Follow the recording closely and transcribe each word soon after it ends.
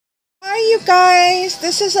Hi you guys,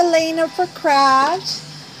 this is Elena for Crafts.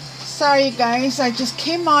 Sorry guys, I just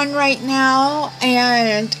came on right now,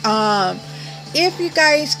 and if you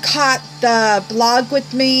guys caught the blog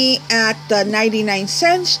with me at the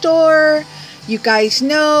 99cent store, you guys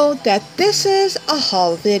know that this is a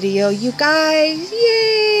haul video, you guys.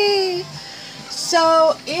 Yay!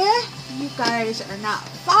 So if you guys are not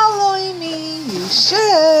following me, you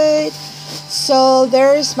should. So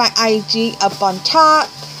there's my IG up on top,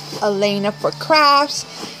 Elena for Crafts,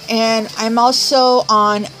 and I'm also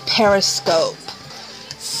on Periscope.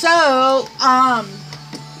 So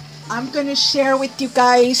I'm gonna share with you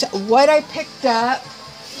guys what I picked up,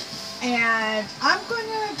 and I'm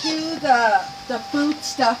gonna do the food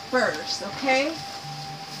stuff first, okay?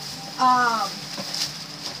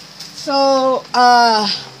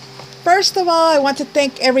 First of all, I want to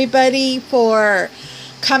thank everybody for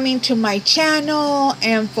coming to my channel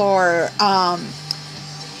and for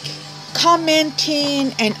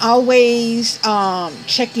commenting and always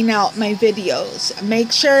checking out my videos.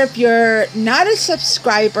 Make sure if you're not a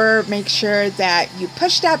subscriber, make sure that you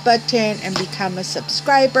push that button and become a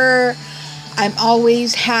subscriber. I'm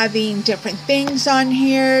always having different things on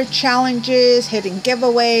here, challenges, hidden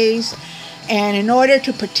giveaways, and in order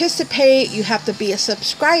to participate, you have to be a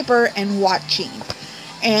subscriber and watching.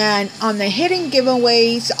 And on the hidden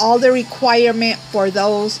giveaways, all the requirement for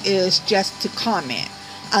those is just to comment,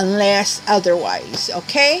 unless otherwise,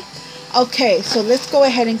 okay? Okay, so let's go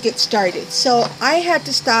ahead and get started. So I had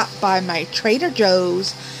to stop by my Trader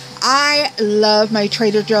Joe's. I love my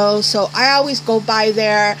Trader Joe's, so I always go by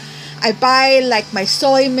there. I buy like my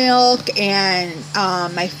soy milk and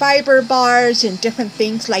my fiber bars and different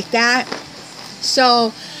things like that.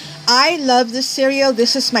 So I love this cereal.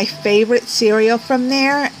 This is my favorite cereal from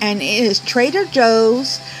there, and it is Trader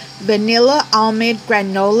Joe's Vanilla Almond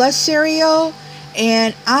Granola cereal,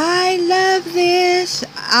 and I love this.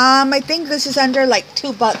 I think this is under like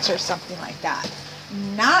 $2 or something like that.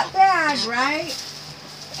 Not bad, right?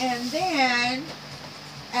 And then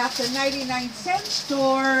at the 99cent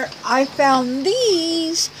store, I found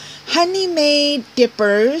these Honey Made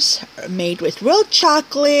dippers made with real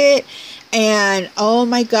chocolate. And oh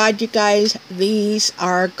my god, you guys, these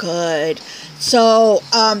are good. So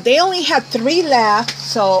they only had 3 left,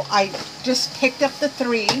 so I just picked up the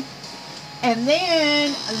 3. And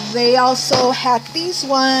then they also had these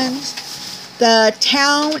ones, the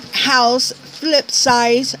Townhouse flip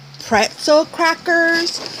size pretzel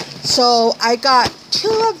crackers. So I got 2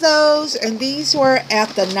 of those, and these were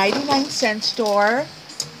at the 99cent store.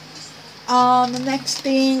 The next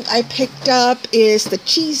thing I picked up is the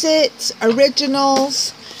Cheez-Its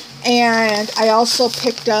Originals, and I also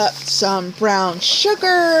picked up some brown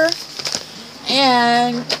sugar,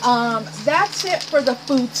 and that's it for the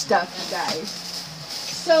food stuff, you guys.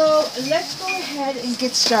 So let's go ahead and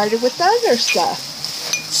get started with the other stuff.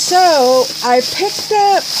 So I picked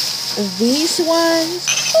up these ones.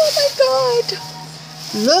 Oh my god,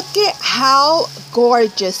 look at how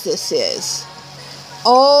gorgeous this is.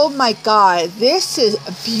 Oh my god, this is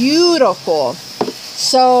beautiful.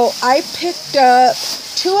 So I picked up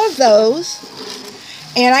 2 of those,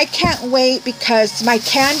 and I can't wait because my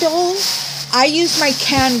candles, I use my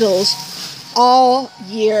candles all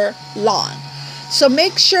year long. So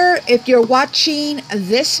make sure if you're watching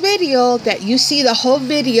this video that you see the whole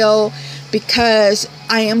video, because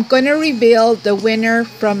I am going to reveal the winner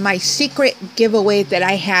from my secret giveaway that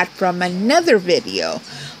I had from another video.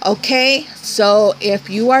 Okay, so if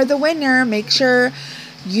you are the winner, make sure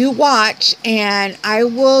you watch, and I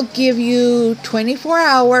will give you 24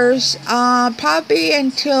 hours, probably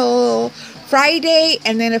until Friday,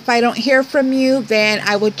 and then if I don't hear from you, then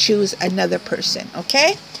I will choose another person,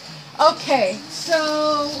 okay? Okay,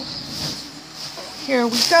 so here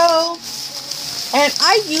we go. And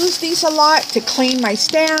I use these a lot to clean my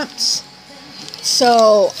stamps.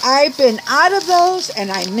 So I've been out of those, and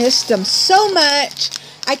I miss them so much.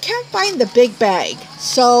 I can't find the big bag,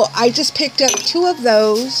 so I just picked up 2 of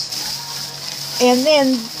those. And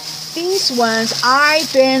then these ones,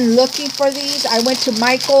 I've been looking for these. I went to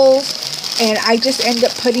Michael's, and I just ended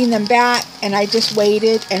up putting them back, and I just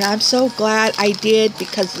waited, and I'm so glad I did,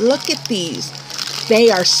 because look at these.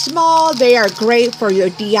 They are small, they are great for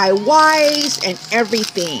your DIYs and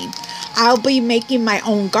everything. I'll be making my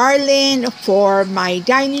own garland for my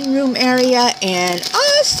dining room area, and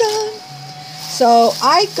awesome! So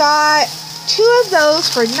I got 2 of those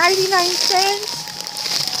for 99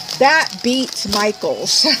 cents. That beats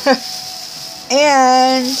Michael's.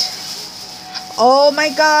 And oh my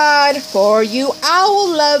god, for you owl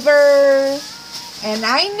lovers, and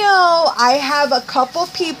I know I have a couple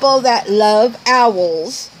people that love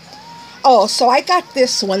owls, Oh, so I got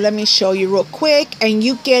this one. Let me show you real quick. And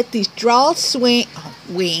you get these drawstring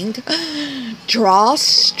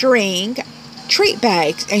treat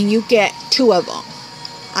bags, and you get 2 of them.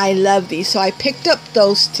 I love these, so I picked up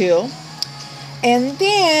those 2. And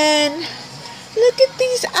then look at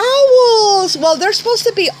these owls. Well, they're supposed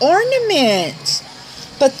to be ornaments,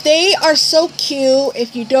 but they are so cute.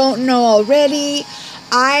 If you don't know already,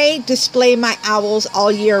 I display my owls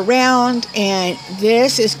all year round, and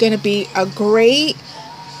this is going to be a great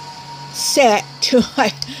set to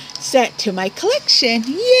my collection.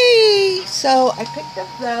 Yay! So I picked up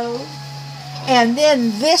those. And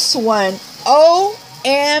then this one,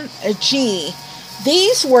 OMG.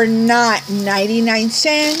 These were not 99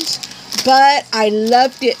 cents, but I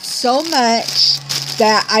loved it so much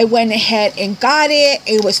that I went ahead and got it.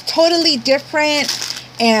 It was totally different,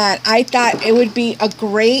 and I thought it would be a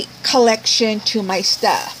great collection to my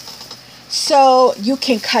stuff. So you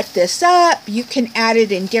can cut this up, you can add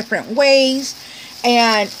it in different ways,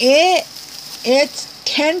 and it's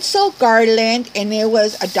tinsel garland, and it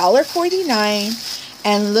was $1.49.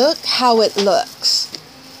 And look how it looks.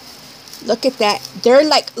 Look at that. They're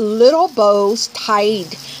like little bows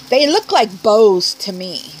tied. They look like bows to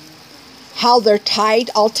me, how they're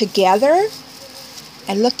tied all together.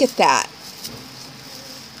 And look at that.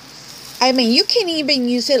 I mean, you can even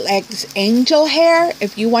use it like angel hair.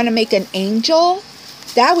 If you want to make an angel,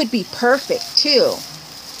 that would be perfect too.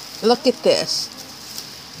 Look at this.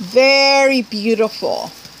 Very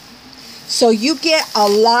beautiful. So you get a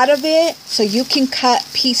lot of it, so you can cut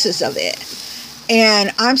pieces of it.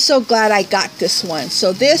 And I'm so glad I got this one.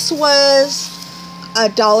 So this was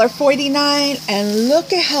 $1.49, and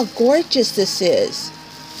look at how gorgeous this is.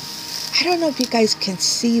 I don't know if you guys can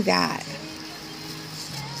see that.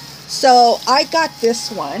 So I got this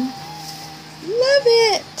one. Love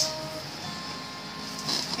it.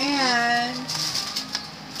 And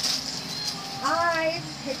I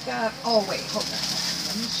pick up, oh wait, hold on.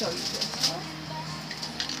 Let me show you this one.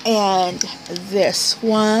 And this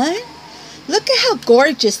one. Look at how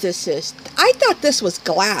gorgeous this is. I thought this was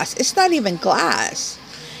glass. It's not even glass.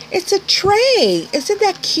 It's a tray. Isn't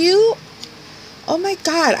that cute? Oh my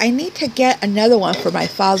God, I need to get another one for my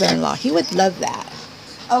father-in-law. He would love that.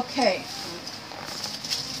 Okay.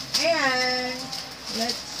 And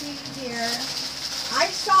let's see here. I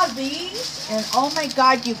saw these, and oh my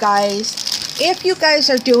God, you guys. If you guys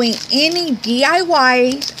are doing any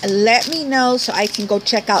DIYs, let me know so I can go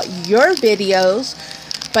check out your videos.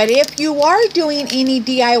 But if you are doing any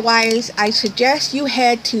DIYs, I suggest you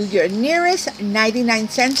head to your nearest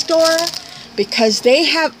 99-cent store, because they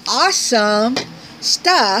have awesome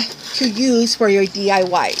stuff to use for your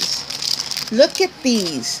DIYs. Look at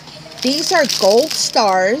these. These are gold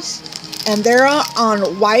stars, and they're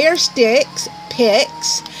on wire sticks,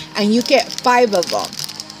 picks, and you get 5 of them.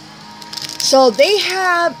 So they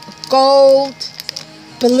have gold,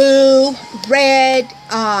 blue, red.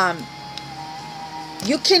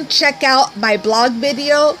 You can check out my blog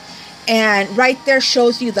video, and right there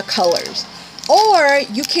shows you the colors. Or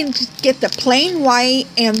you can get the plain white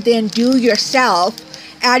and then do yourself,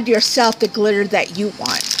 add yourself the glitter that you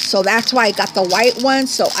want. So that's why I got the white one,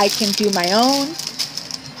 so I can do my own.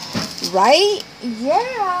 Right?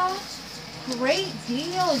 Yeah. Great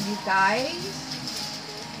deal, you guys.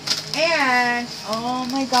 And, oh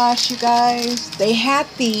my gosh, you guys, they had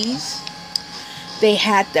these. They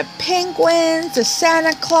had the penguins, the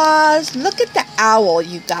Santa Claus. Look at the owl,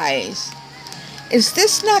 you guys. Is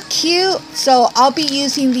this not cute? So I'll be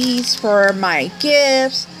using these for my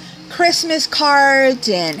gifts, Christmas cards,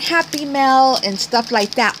 and Happy Mail and stuff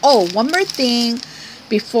like that. Oh, one more thing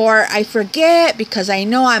before I forget, because I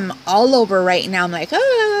know I'm all over right now. I'm like,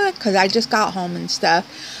 because I just got home and stuff.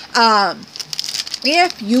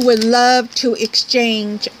 If you would love to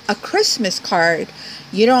exchange a Christmas card,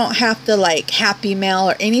 you don't have to like Happy Mail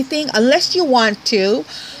or anything unless you want to.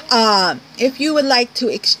 If you would like to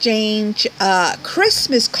exchange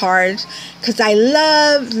Christmas cards, because I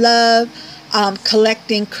love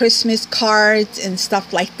collecting Christmas cards and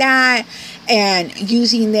stuff like that, and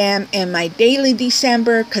using them in my daily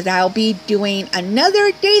December, because I'll be doing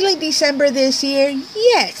another daily December this year.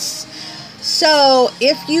 Yes. So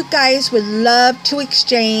if you guys would love to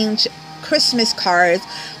exchange Christmas cards,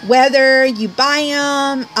 whether you buy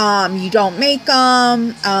them, you don't make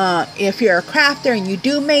them, if you're a crafter and you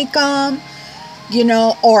do make them, you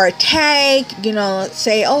know, or a tag, you know,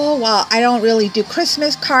 say, oh, well, I don't really do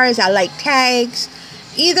Christmas cards, I like tags.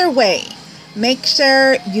 Either way, make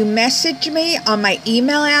sure you message me on my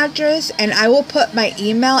email address, and I will put my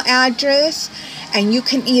email address, and you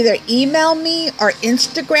can either email me or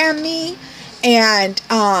Instagram me, and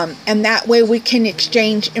that way we can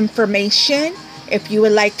exchange information if you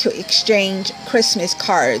would like to exchange Christmas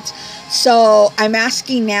cards. So I'm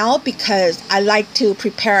asking now because I like to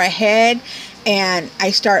prepare ahead, and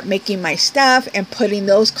I start making my stuff and putting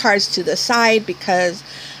those cards to the side because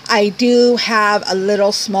I do have a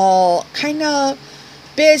little small kind of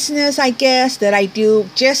business, I guess, that I do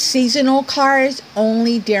just seasonal cards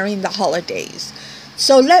only during the holidays.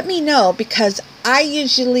 So let me know, because I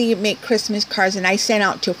usually make Christmas cards and I send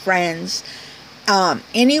out to friends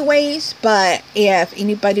anyways, but if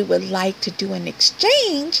anybody would like to do an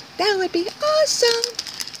exchange, that would be awesome.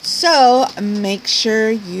 So make sure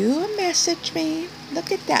you message me.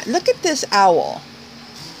 Look at that. Look at this owl.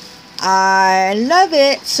 I love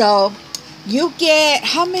it. So you get,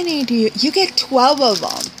 how many do you get? 12 of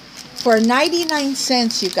them for 99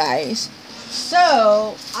 cents, you guys.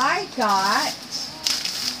 So I got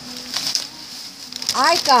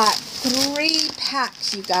 3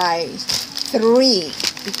 packs, you guys. 3,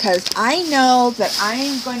 because I know that I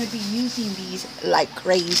am going to be using these like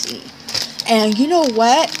crazy. And you know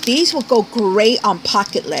what? These will go great on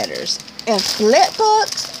pocket letters and flip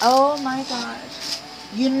books. Oh my gosh.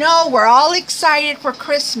 You know, we're all excited for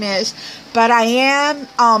Christmas, but I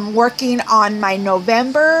am working on my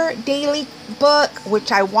November daily book,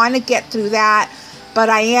 which I want to get through that. But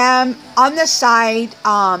I am on the side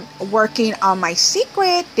working on my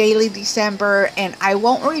secret daily December, and I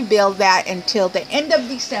won't reveal that until the end of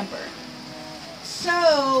December.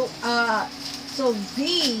 So, so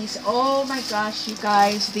these, oh my gosh, you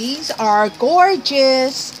guys, these are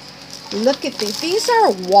gorgeous. Look at these. These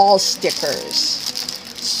are wall stickers.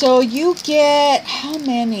 So you get, how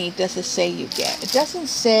many does it say you get? It doesn't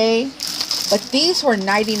say, but these were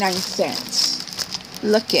 99 cents.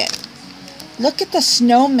 Look at the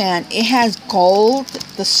snowman. It has gold,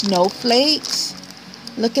 the snowflakes.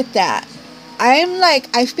 Look at that.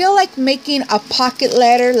 I feel like making a pocket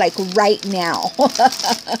letter like right now.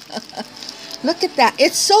 Look at that.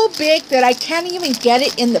 It's so big that I can't even get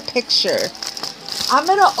it in the picture. I'm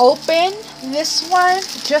going to open this one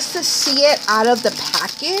just to see it out of the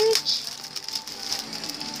package.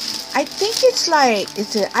 I think it's like,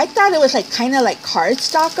 I thought it was like kind of like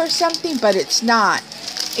cardstock or something, but it's not.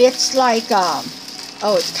 It's like, oh,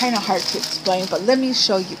 it's kind of hard to explain, but let me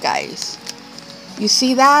show you guys. You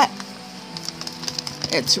see that?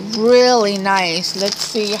 It's really nice. Let's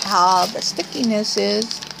see how the stickiness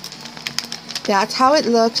is. That's how it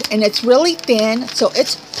looks, and it's really thin, so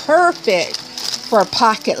it's perfect for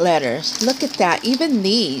pocket letters. Look at that. Even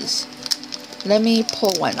these. Let me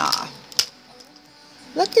pull one off.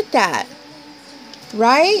 Look at that.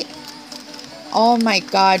 Right? Oh my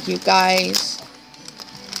God, you guys.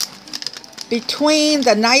 Between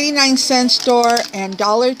the 99-cent store and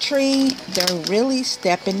Dollar Tree, they're really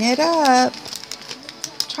stepping it up.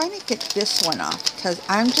 I'm trying to get this one off because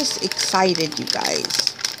I'm just excited, you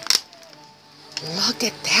guys. Look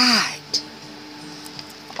at that.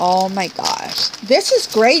 Oh my gosh. This is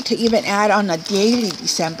great to even add on a daily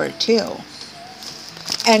December too.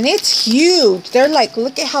 And it's huge. They're like,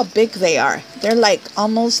 look at how big they are. They're like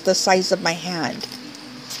almost the size of my hand.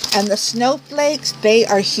 And the snowflakes, they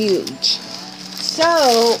are huge.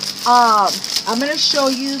 So, I'm going to show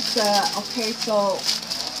you okay, so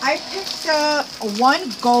I picked up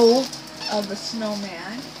 1 gold of the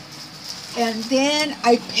snowman. And then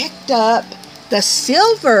I picked up the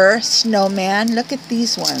silver snowman. Look at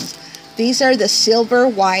these ones. These are the silver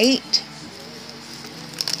white.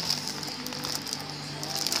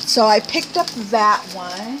 So I picked up that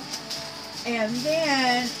one. And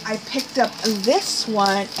then I picked up this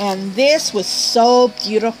one. And this was so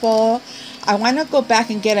beautiful. I want to go back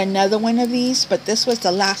and get another one of these, but this was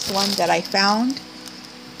the last one that I found.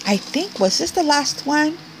 I think, was this the last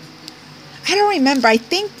one? I don't remember. I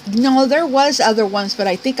think, no, there was other ones, but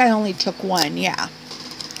I think I only took one, yeah.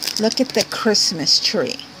 Look at the Christmas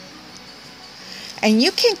tree. And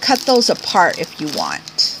you can cut those apart if you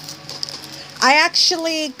want. I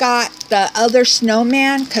actually got the other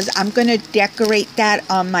snowman because I'm going to decorate that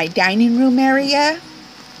on my dining room area.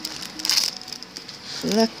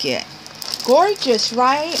 Look at gorgeous,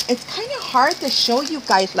 right? It's kind of hard to show you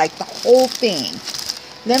guys like the whole thing.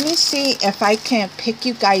 Let me see if I can pick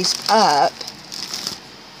you guys up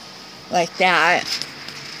like that.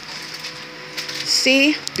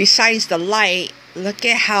 See, besides the light, look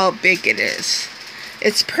at how big it is.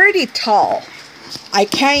 It's pretty tall. I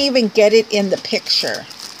can't even get it in the picture,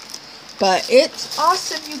 but it's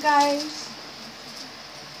awesome, you guys.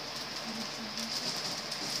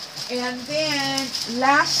 And then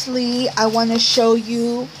lastly, I want to show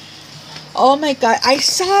you, Oh my God, I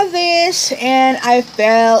saw this and I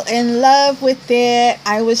fell in love with it.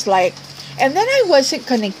 I was like, and then I wasn't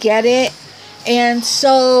going to get it. And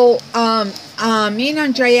so me and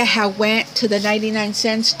Andrea had went to the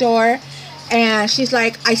 99-cent store, and she's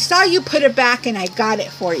like, I saw you put it back and I got it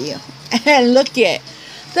for you. And look it,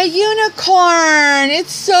 the unicorn.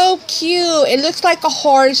 It's so cute. It looks like a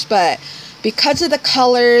horse, but because of the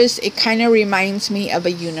colors, it kind of reminds me of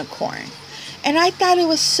a unicorn. And I thought it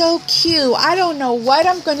was so cute. I don't know what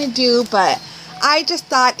I'm going to do, but I just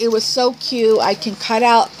thought it was so cute. I can cut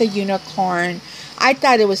out the unicorn. I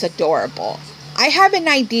thought it was adorable. I have an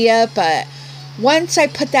idea, but once I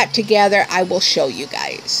put that together, I will show you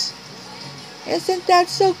guys. Isn't that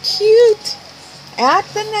so cute? At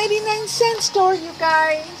the 99-cent store, you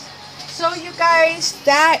guys. So, you guys,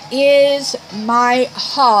 that is my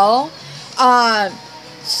haul.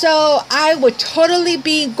 So I would totally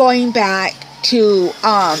be going back to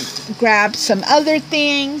grab some other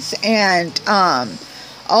things, and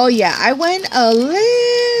oh yeah, I went a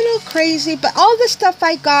little crazy, but all the stuff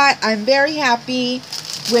I got, I'm very happy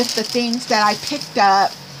with the things that I picked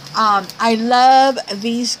up. I love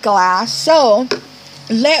these glass. So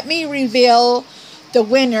let me reveal the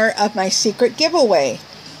winner of my secret giveaway.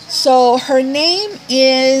 So her name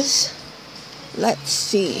is, let's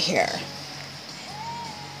see here,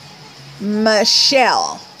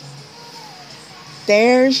 Michelle.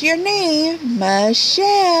 There's your name,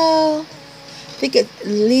 Michelle. I think it's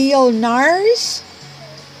Leonars.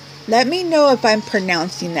 Let me know if I'm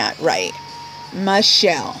pronouncing that right.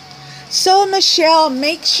 Michelle. So Michelle,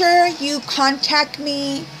 make sure you contact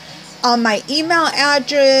me on my email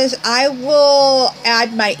address. I will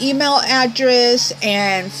add my email address,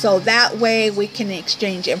 and so that way we can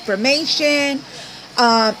exchange information.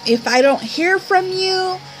 If I don't hear from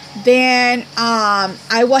you, then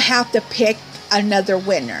I will have to pick another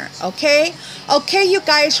winner. Okay, you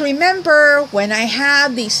guys, remember, when I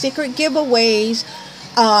have these secret giveaways,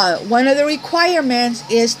 one of the requirements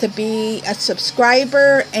is to be a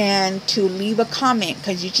subscriber and to leave a comment,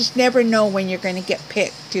 because you just never know when you're going to get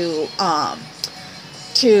picked to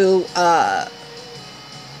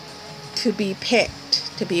be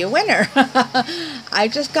picked to be a winner. I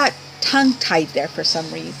just got tongue-tied there for some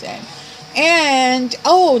reason. And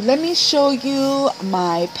oh, let me show you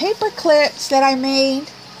my paper clips that I made.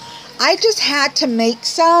 I just had to make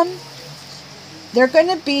some. They're going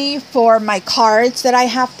to be for my cards that I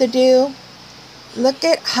have to do. Look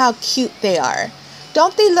at how cute they are.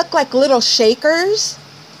 Don't they look like little shakers?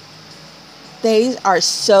 They are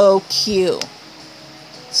so cute.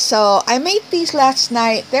 So I made these last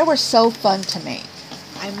night. They were so fun to make.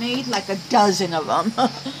 I made like a dozen of them.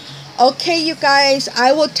 Okay, you guys,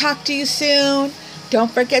 I will talk to you soon. Don't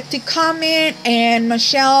forget to comment, and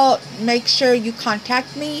Michelle, make sure you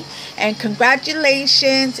contact me. And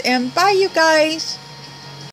congratulations, and bye, you guys.